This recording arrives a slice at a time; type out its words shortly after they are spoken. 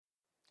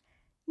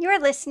You're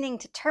listening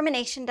to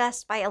Termination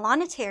Dust by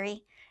Alana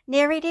Terry,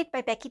 narrated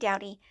by Becky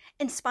Dowdy,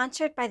 and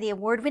sponsored by the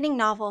award-winning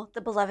novel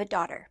The Beloved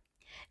Daughter.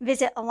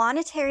 Visit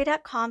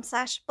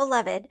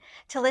alanaterry.com/beloved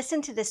to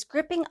listen to this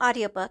gripping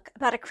audiobook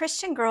about a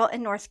Christian girl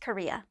in North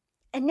Korea.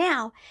 And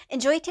now,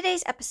 enjoy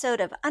today's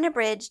episode of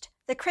Unabridged,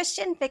 the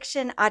Christian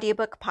Fiction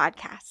Audiobook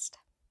Podcast.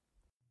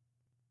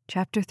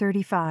 Chapter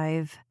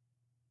 35.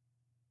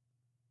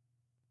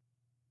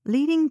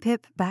 Leading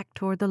Pip back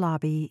toward the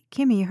lobby,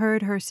 Kimmy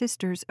heard her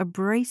sister's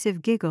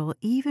abrasive giggle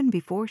even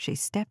before she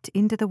stepped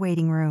into the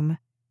waiting room.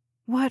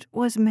 What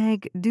was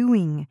Meg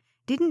doing?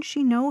 Didn't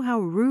she know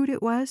how rude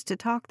it was to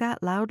talk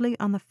that loudly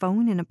on the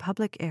phone in a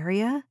public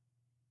area?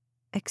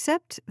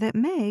 Except that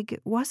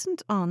Meg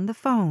wasn't on the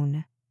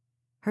phone.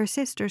 Her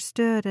sister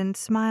stood and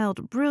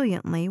smiled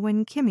brilliantly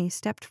when Kimmy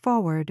stepped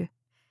forward.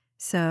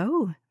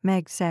 "So,"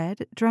 Meg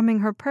said, drumming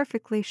her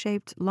perfectly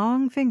shaped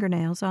long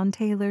fingernails on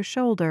Taylor's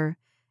shoulder,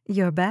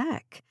 "you're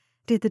back.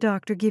 Did the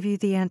doctor give you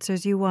the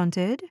answers you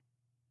wanted?"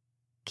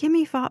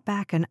 Kimmy fought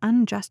back an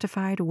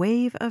unjustified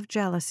wave of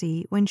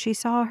jealousy when she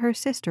saw her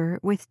sister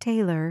with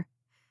Taylor.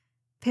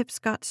 Pip's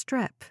got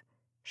strep.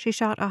 She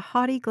shot a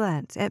haughty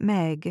glance at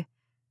Meg.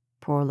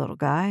 "Poor little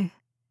guy."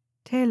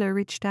 Taylor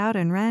reached out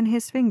and ran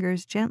his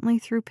fingers gently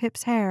through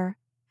Pip's hair.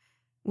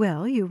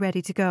 "Well, you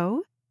ready to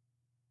go?"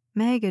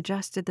 Meg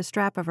adjusted the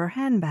strap of her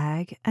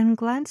handbag and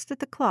glanced at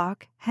the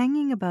clock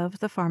hanging above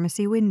the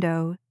pharmacy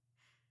window.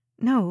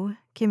 "No,"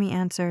 Kimmy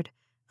answered.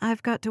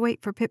 "I've got to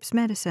wait for Pip's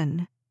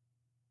medicine."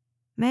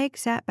 Meg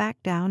sat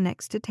back down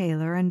next to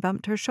Taylor and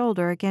bumped her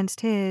shoulder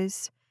against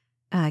his.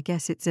 "I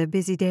guess it's a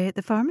busy day at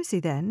the pharmacy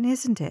then,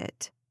 isn't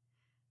it?"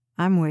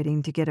 "I'm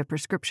waiting to get a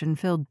prescription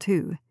filled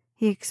too,"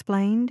 he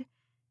explained.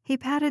 He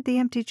patted the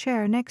empty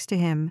chair next to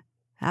him.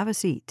 "Have a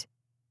seat."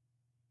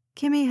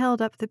 Kimmy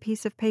held up the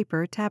piece of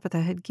paper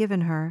Tabitha had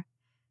given her.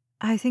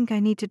 "I think I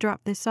need to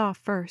drop this off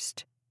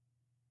first."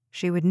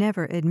 She would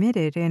never admit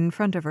it in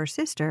front of her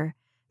sister,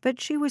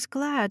 but she was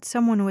glad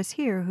someone was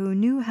here who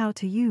knew how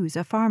to use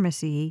a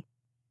pharmacy.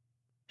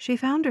 She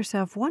found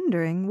herself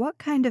wondering what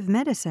kind of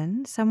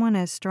medicine someone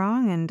as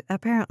strong and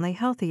apparently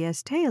healthy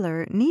as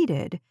Taylor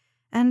needed,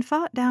 and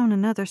fought down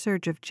another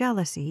surge of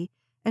jealousy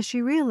as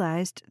she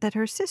realized that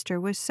her sister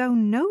was so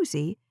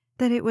nosy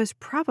that it was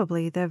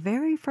probably the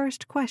very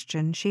first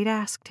question she'd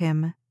asked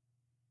him.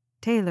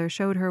 Taylor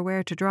showed her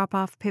where to drop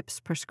off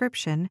Pip's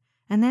prescription,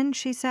 and then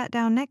she sat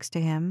down next to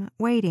him,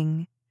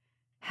 waiting.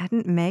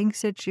 Hadn't Meg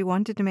said she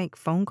wanted to make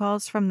phone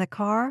calls from the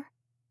car?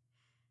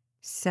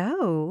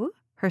 "So,"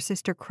 her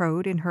sister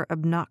crowed in her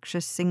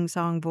obnoxious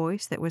sing-song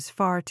voice that was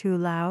far too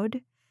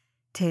loud,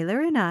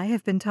 "Taylor and I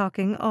have been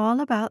talking all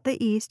about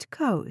the East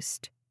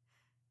Coast."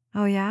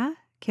 "Oh yeah?"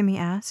 Kimmy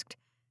asked.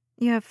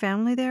 "You have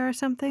family there or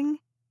something?"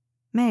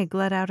 Meg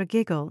let out a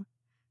giggle.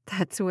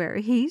 "That's where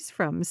he's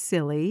from,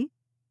 silly."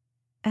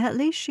 At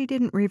least she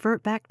didn't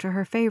revert back to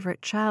her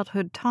favorite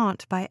childhood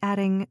taunt by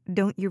adding,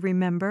 "Don't you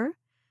remember?"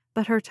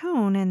 But her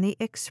tone and the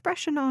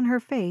expression on her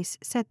face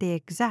said the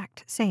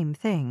exact same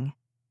thing.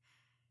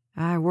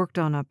 "I worked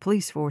on a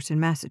police force in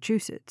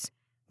Massachusetts,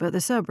 but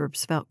the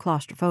suburbs felt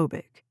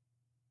claustrophobic."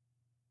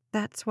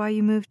 "That's why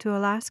you moved to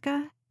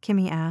Alaska?"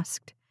 Kimmy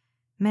asked.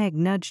 Meg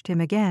nudged him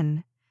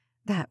again.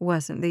 "That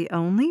wasn't the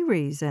only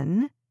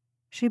reason."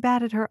 She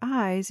batted her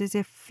eyes as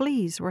if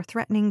fleas were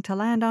threatening to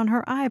land on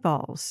her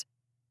eyeballs.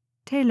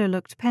 Taylor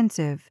looked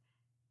pensive.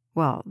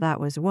 "Well, that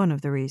was one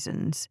of the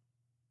reasons."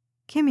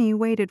 Kimmy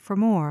waited for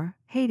more,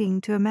 hating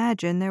to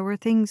imagine there were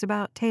things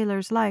about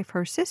Taylor's life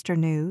her sister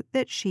knew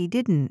that she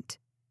didn't.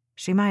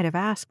 She might have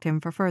asked him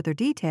for further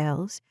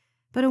details,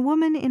 but a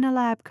woman in a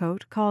lab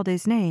coat called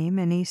his name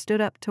and he stood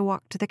up to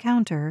walk to the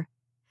counter.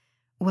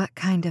 "What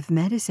kind of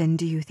medicine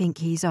do you think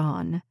he's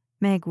on?"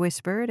 Meg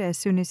whispered as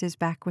soon as his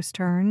back was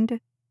turned.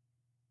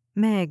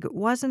 Meg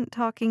wasn't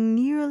talking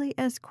nearly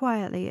as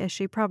quietly as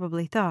she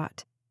probably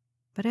thought.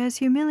 But as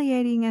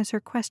humiliating as her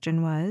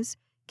question was,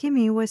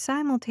 Kimmy was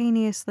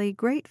simultaneously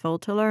grateful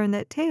to learn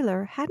that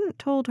Taylor hadn't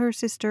told her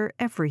sister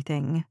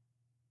everything.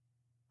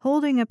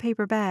 Holding a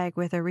paper bag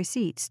with a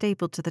receipt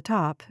stapled to the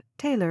top,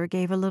 Taylor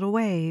gave a little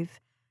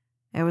wave.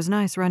 "It was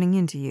nice running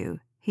into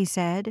you," he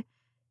said,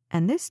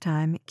 and this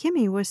time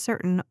Kimmy was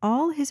certain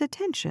all his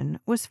attention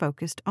was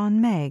focused on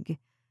Meg.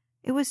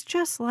 It was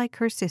just like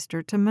her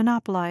sister to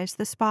monopolize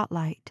the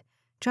spotlight,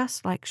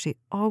 just like she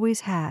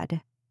always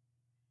had.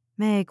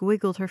 Meg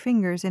wiggled her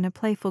fingers in a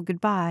playful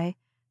goodbye,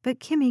 but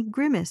Kimmy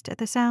grimaced at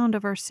the sound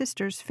of her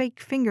sister's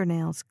fake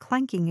fingernails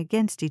clanking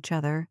against each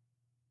other.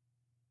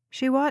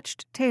 She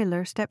watched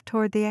Taylor step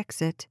toward the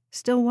exit,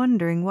 still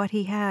wondering what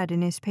he had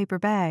in his paper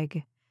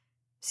bag.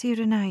 "See you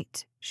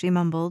tonight," she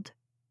mumbled.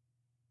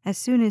 As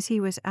soon as he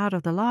was out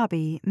of the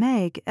lobby,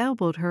 Meg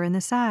elbowed her in the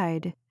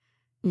side.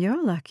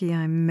 "You're lucky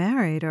I'm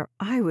married, or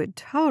I would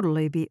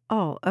totally be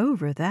all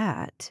over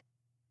that."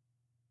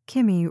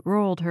 Kimmy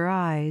rolled her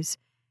eyes.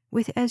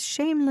 With as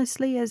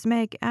shamelessly as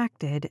Meg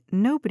acted,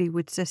 nobody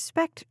would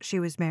suspect she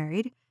was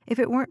married if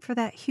it weren't for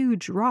that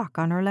huge rock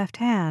on her left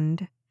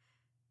hand.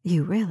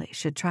 "You really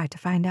should try to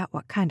find out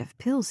what kind of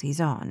pills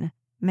he's on,"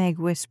 Meg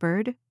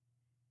whispered.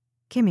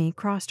 Kimmy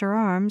crossed her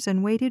arms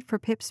and waited for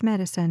Pip's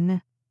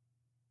medicine.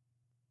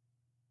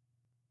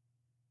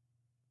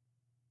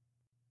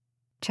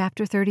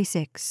 Chapter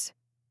 36.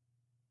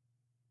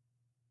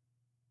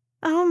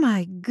 "Oh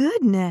my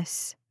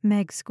goodness,"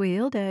 Meg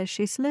squealed as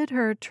she slid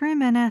her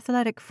trim and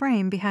athletic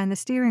frame behind the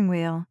steering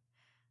wheel.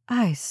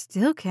 "I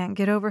still can't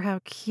get over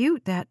how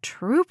cute that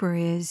trooper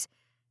is.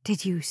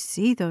 Did you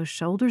see those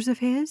shoulders of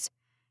his?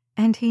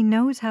 And he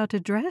knows how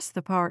to dress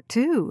the part,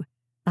 too.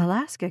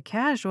 Alaska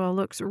casual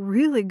looks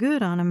really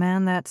good on a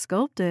man that's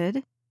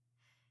sculpted."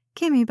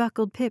 Kimmy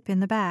buckled Pip in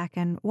the back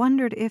and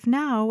wondered if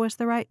now was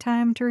the right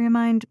time to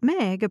remind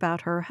Meg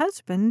about her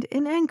husband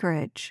in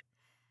Anchorage.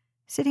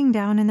 Sitting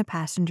down in the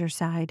passenger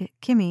side,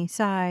 Kimmy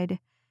sighed.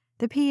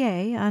 The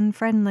PA,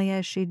 unfriendly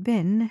as she'd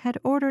been, had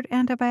ordered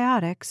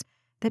antibiotics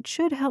that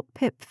should help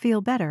Pip feel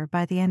better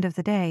by the end of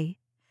the day.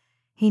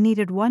 He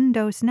needed 1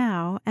 dose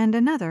now and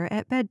another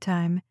at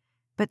bedtime,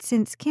 but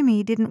since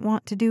Kimmy didn't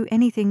want to do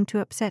anything to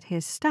upset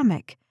his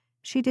stomach,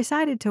 she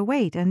decided to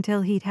wait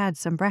until he'd had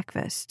some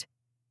breakfast.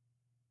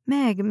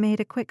 Meg made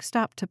a quick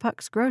stop to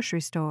Puck's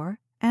grocery store,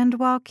 and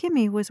while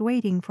Kimmy was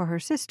waiting for her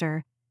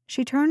sister,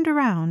 she turned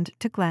around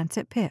to glance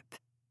at Pip.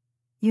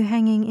 "You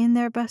hanging in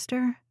there,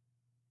 Buster?"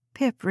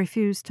 Pip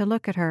refused to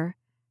look at her.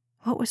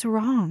 What was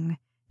wrong?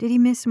 Did he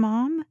miss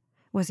Mom?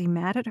 Was he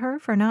mad at her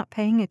for not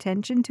paying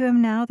attention to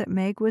him now that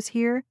Meg was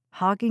here,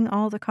 hogging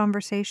all the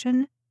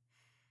conversation?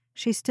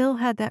 She still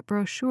had that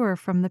brochure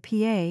from the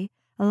PA,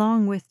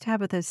 along with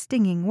Tabitha's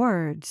stinging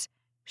words,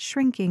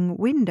 "shrinking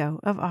window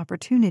of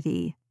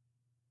opportunity."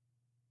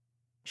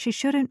 She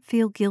shouldn't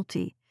feel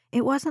guilty.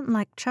 It wasn't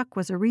like Chuck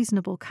was a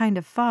reasonable kind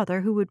of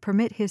father who would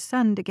permit his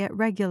son to get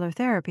regular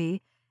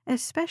therapy,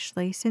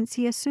 especially since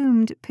he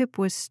assumed Pip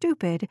was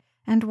stupid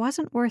and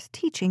wasn't worth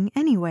teaching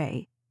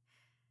anyway.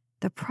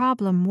 The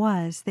problem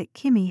was that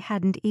Kimmy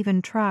hadn't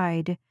even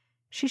tried.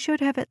 She should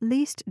have at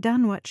least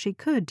done what she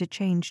could to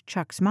change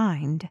Chuck's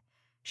mind.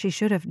 She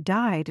should have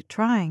died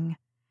trying.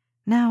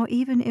 Now,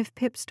 even if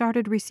Pip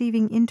started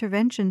receiving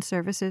intervention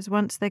services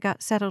once they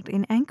got settled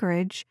in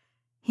Anchorage,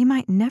 he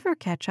might never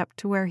catch up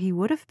to where he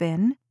would have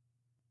been.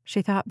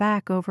 She thought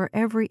back over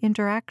every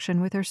interaction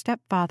with her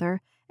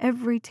stepfather,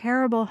 every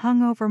terrible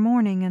hungover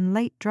morning and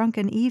late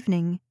drunken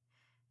evening.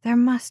 There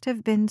must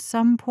have been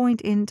some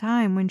point in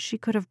time when she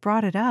could have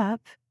brought it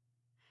up.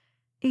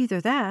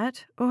 Either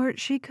that, or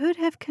she could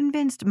have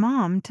convinced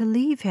Mom to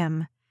leave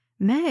him.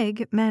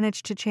 Meg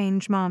managed to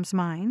change Mom's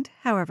mind,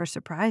 however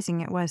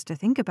surprising it was to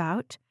think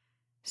about.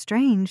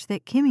 Strange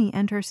that Kimmy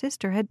and her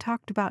sister had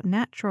talked about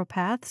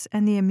naturopaths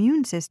and the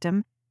immune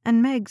system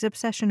and Meg's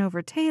obsession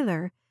over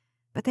Taylor,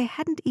 but they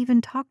hadn't even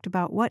talked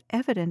about what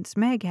evidence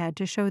Meg had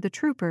to show the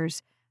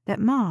troopers that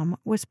Mom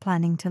was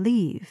planning to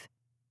leave.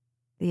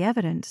 The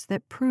evidence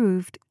that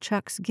proved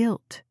Chuck's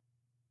guilt.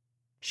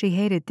 She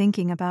hated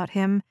thinking about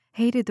him,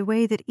 hated the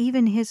way that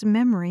even his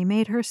memory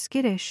made her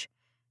skittish.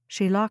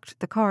 She locked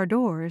the car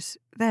doors,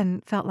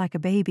 then felt like a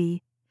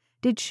baby.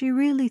 Did she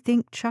really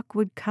think Chuck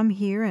would come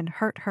here and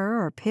hurt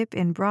her or Pip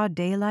in broad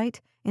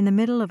daylight in the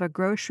middle of a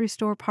grocery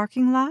store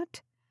parking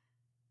lot?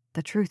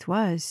 The truth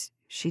was,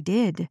 she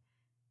did,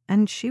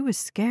 and she was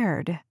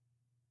scared.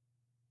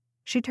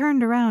 She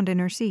turned around in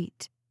her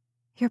seat.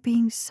 "You're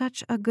being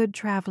such a good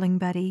traveling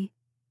buddy."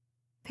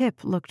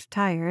 Pip looked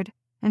tired,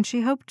 and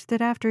she hoped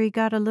that after he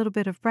got a little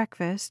bit of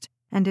breakfast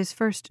and his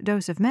first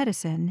dose of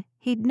medicine,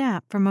 he'd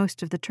nap for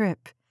most of the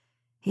trip.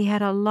 He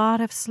had a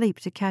lot of sleep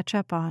to catch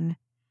up on.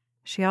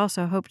 She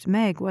also hoped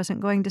Meg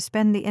wasn't going to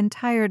spend the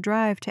entire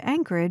drive to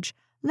Anchorage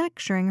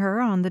lecturing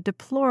her on the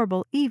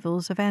deplorable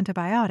evils of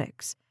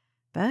antibiotics.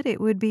 But it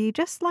would be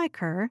just like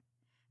her,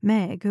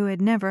 Meg, who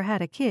had never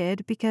had a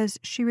kid because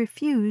she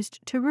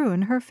refused to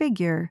ruin her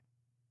figure.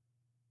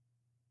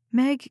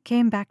 Meg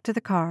came back to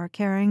the car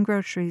carrying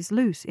groceries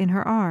loose in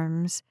her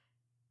arms.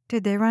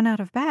 "Did they run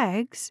out of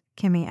bags?"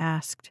 Kimmy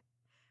asked.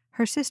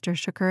 Her sister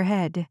shook her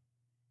head.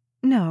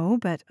 "No,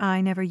 but I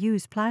never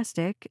use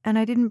plastic, and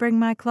I didn't bring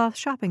my cloth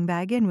shopping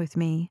bag in with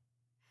me."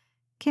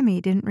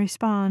 Kimmy didn't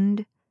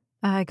respond.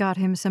 "I got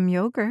him some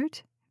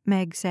yogurt,"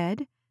 Meg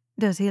said.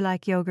 "Does he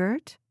like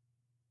yogurt?"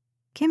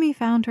 Kimmy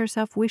found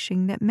herself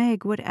wishing that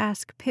Meg would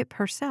ask Pip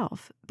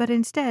herself, but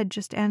instead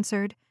just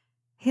answered,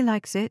 "He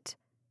likes it."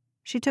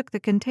 She took the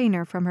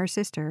container from her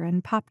sister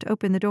and popped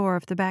open the door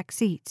of the back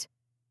seat.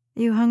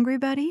 "You hungry,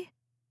 buddy?"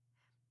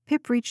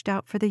 Pip reached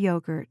out for the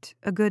yogurt,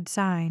 a good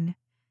sign.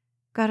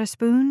 "Got a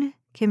spoon?"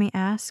 Kimmy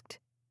asked.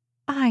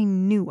 "I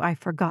knew I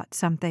forgot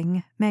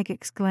something," Meg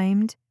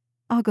exclaimed.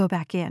 "I'll go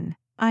back in.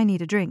 I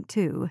need a drink,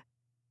 too."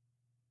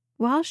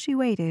 While she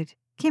waited,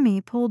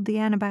 Kimmy pulled the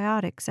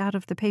antibiotics out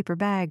of the paper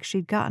bag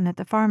she'd gotten at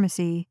the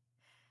pharmacy.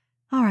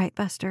 "All right,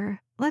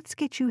 Buster, let's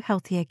get you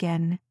healthy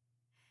again."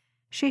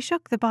 She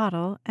shook the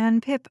bottle,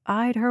 and Pip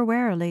eyed her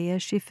warily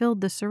as she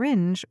filled the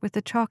syringe with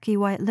the chalky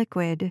white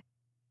liquid.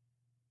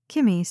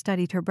 Kimmy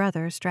studied her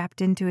brother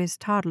strapped into his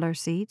toddler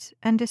seat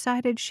and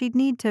decided she'd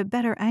need to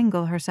better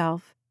angle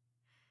herself.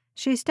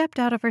 She stepped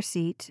out of her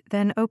seat,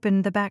 then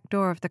opened the back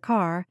door of the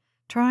car,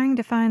 trying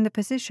to find the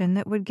position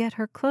that would get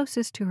her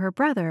closest to her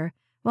brother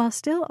while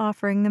still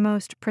offering the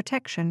most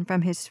protection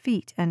from his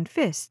feet and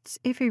fists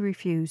if he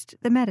refused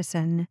the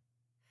medicine.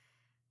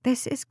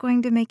 "This is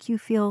going to make you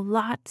feel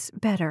lots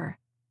better."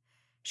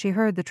 She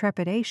heard the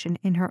trepidation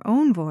in her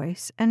own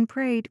voice and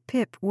prayed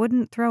Pip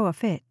wouldn't throw a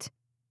fit.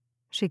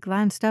 She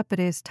glanced up at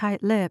his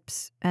tight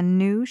lips and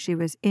knew she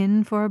was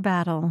in for a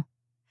battle.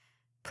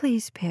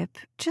 "Please, Pip,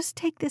 just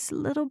take this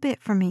little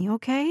bit from me,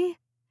 okay?"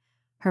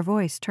 Her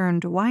voice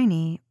turned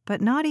whiny, but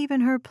not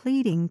even her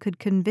pleading could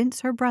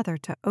convince her brother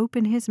to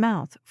open his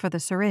mouth for the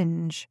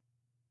syringe.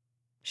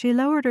 She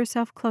lowered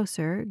herself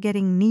closer,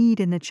 getting kneed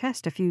in the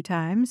chest a few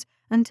times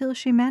until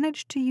she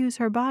managed to use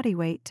her body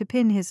weight to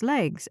pin his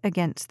legs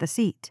against the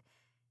seat.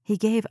 He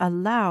gave a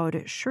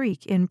loud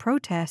shriek in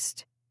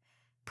protest.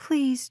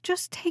 "Please,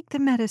 just take the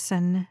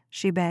medicine,"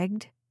 she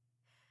begged.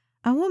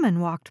 A woman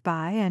walked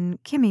by,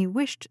 and Kimmy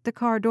wished the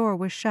car door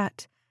was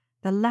shut.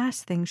 The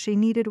last thing she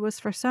needed was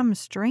for some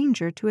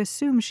stranger to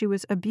assume she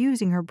was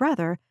abusing her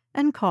brother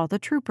and call the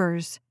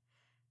troopers.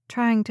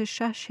 Trying to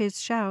shush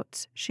his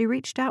shouts, she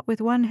reached out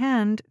with one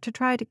hand to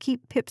try to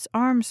keep Pip's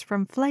arms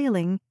from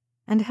flailing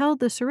and held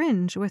the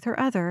syringe with her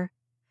other.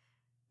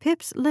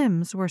 Pip's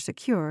limbs were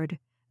secured,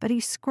 but he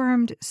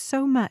squirmed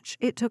so much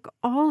it took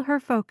all her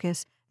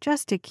focus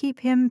just to keep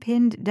him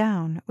pinned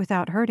down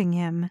without hurting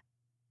him.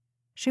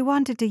 She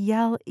wanted to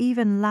yell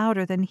even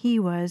louder than he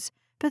was,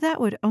 but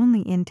that would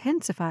only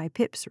intensify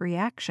Pip's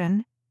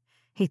reaction.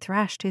 He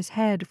thrashed his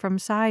head from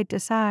side to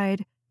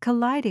side,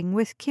 colliding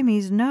with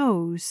Kimmy's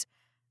nose.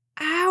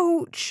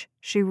 "Ouch!"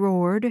 she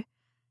roared.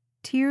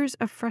 Tears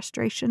of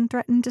frustration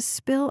threatened to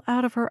spill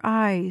out of her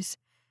eyes.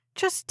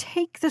 "Just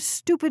take the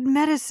stupid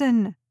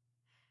medicine!"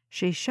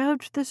 She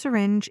shoved the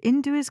syringe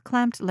into his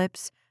clamped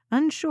lips,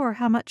 unsure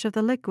how much of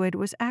the liquid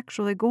was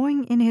actually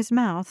going in his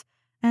mouth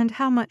and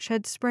how much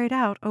had sprayed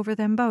out over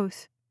them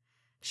both.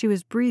 She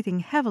was breathing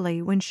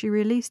heavily when she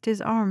released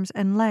his arms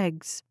and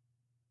legs.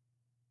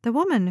 The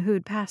woman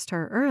who'd passed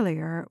her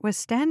earlier was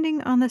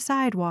standing on the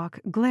sidewalk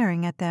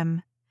glaring at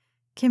them.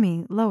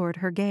 Kimmy lowered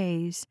her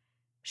gaze.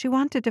 She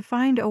wanted to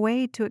find a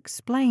way to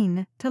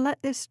explain, to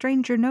let this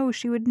stranger know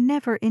she would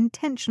never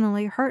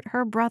intentionally hurt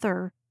her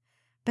brother.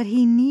 But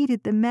he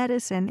needed the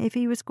medicine if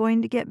he was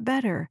going to get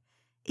better,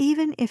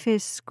 even if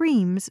his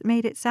screams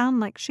made it sound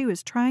like she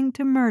was trying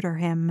to murder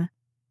him.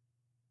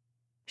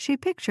 She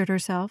pictured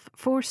herself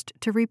forced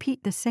to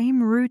repeat the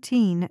same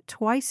routine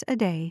twice a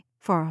day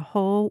for a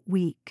whole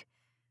week.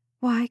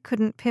 Why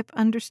couldn't Pip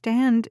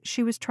understand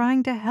she was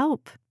trying to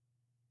help?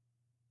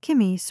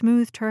 Kimmy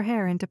smoothed her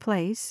hair into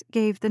place,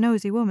 gave the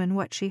nosy woman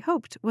what she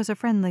hoped was a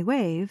friendly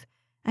wave,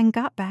 and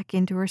got back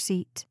into her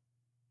seat.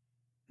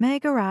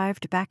 Meg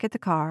arrived back at the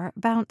car,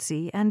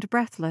 bouncy and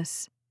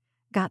breathless.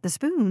 "Got the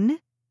spoon?"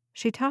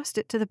 She tossed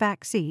it to the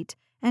back seat,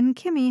 and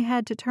Kimmy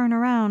had to turn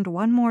around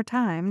one more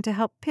time to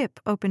help Pip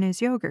open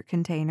his yogurt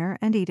container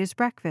and eat his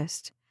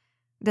breakfast.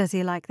 "Does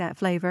he like that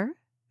flavor?"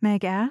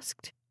 Meg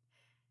asked.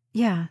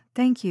 "Yeah,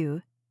 thank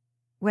you."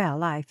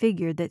 "Well, I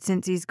figured that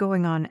since he's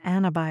going on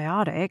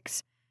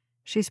antibiotics,"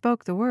 she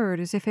spoke the word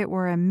as if it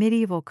were a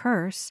medieval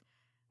curse,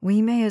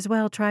 "we may as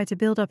well try to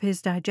build up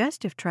his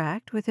digestive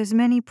tract with as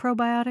many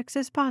probiotics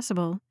as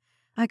possible.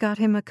 I got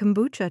him a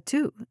kombucha,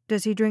 too.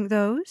 Does he drink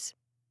those?"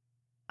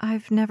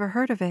 "I've never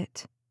heard of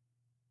it."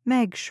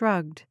 Meg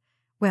shrugged.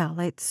 "Well,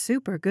 it's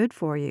super good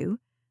for you,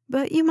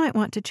 but you might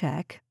want to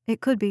check.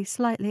 It could be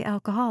slightly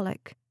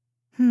alcoholic."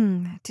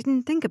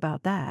 Didn't think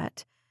about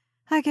that.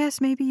 I guess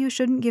maybe you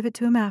shouldn't give it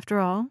to him after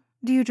all.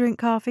 Do you drink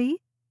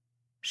coffee?"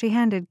 She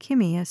handed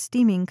Kimmy a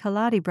steaming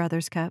Kaladi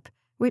Brothers cup,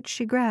 which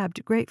she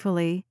grabbed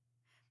gratefully.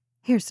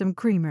 "Here's some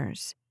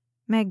creamers."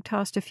 Meg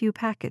tossed a few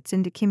packets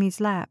into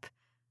Kimmy's lap.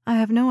 "I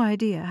have no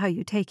idea how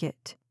you take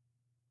it."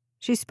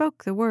 She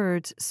spoke the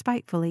words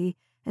spitefully,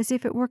 as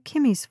if it were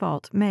Kimmy's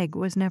fault Meg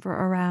was never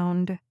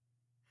around.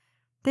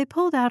 They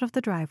pulled out of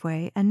the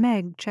driveway, and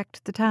Meg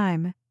checked the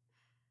time.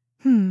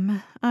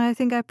 I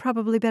think I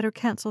probably better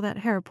cancel that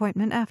hair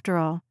appointment after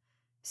all.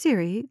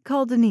 Siri,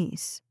 call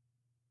Denise."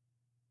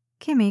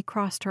 Kimmy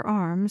crossed her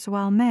arms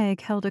while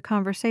Meg held a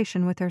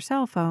conversation with her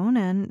cell phone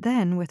and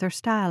then with her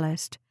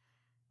stylist.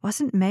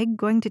 Wasn't Meg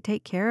going to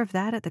take care of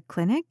that at the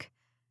clinic?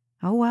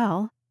 Oh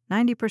well,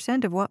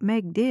 90% of what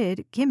Meg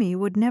did, Kimmy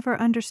would never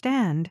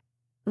understand.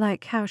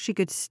 Like how she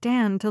could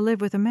stand to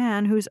live with a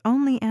man whose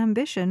only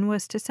ambition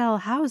was to sell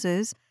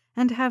houses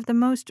and have the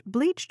most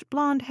bleached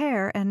blonde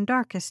hair and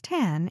darkest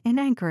tan in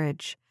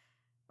Anchorage.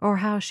 Or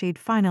how she'd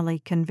finally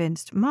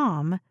convinced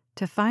Mom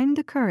to find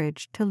the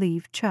courage to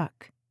leave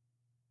Chuck.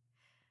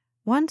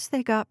 Once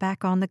they got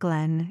back on the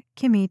Glen,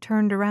 Kimmy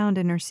turned around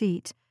in her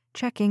seat,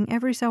 checking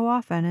every so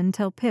often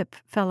until Pip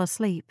fell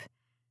asleep.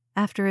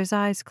 After his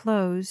eyes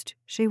closed,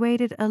 she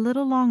waited a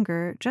little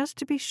longer just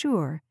to be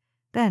sure,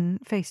 then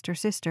faced her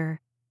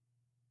sister.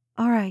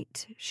 "All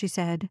right," she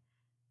said.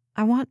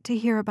 "I want to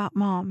hear about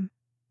Mom,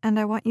 and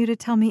I want you to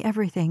tell me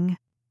everything."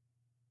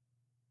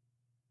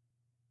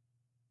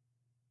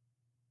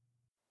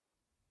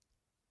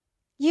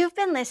 You've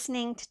been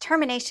listening to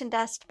Termination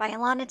Dust by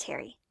Alana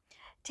Terry.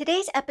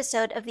 Today's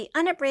episode of the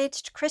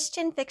Unabridged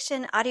Christian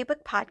Fiction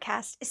Audiobook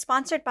Podcast is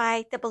sponsored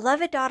by the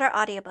Beloved Daughter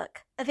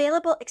Audiobook,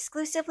 available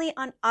exclusively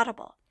on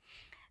Audible.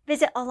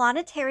 Visit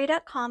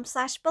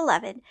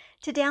alanaterry.com/beloved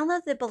to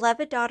download the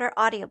Beloved Daughter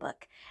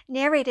Audiobook,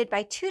 narrated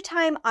by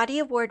two-time Audie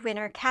Award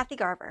winner Kathy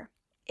Garver.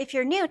 If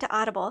you're new to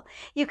Audible,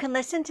 you can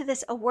listen to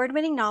this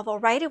award-winning novel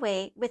right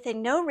away with a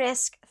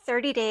no-risk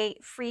 30-day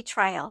free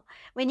trial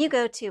when you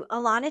go to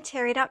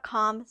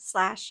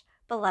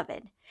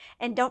alanaterry.com/beloved.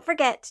 And don't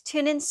forget to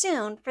tune in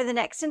soon for the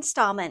next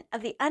installment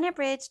of the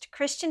Unabridged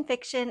Christian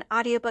Fiction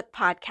Audiobook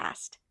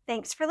Podcast.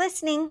 Thanks for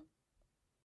listening.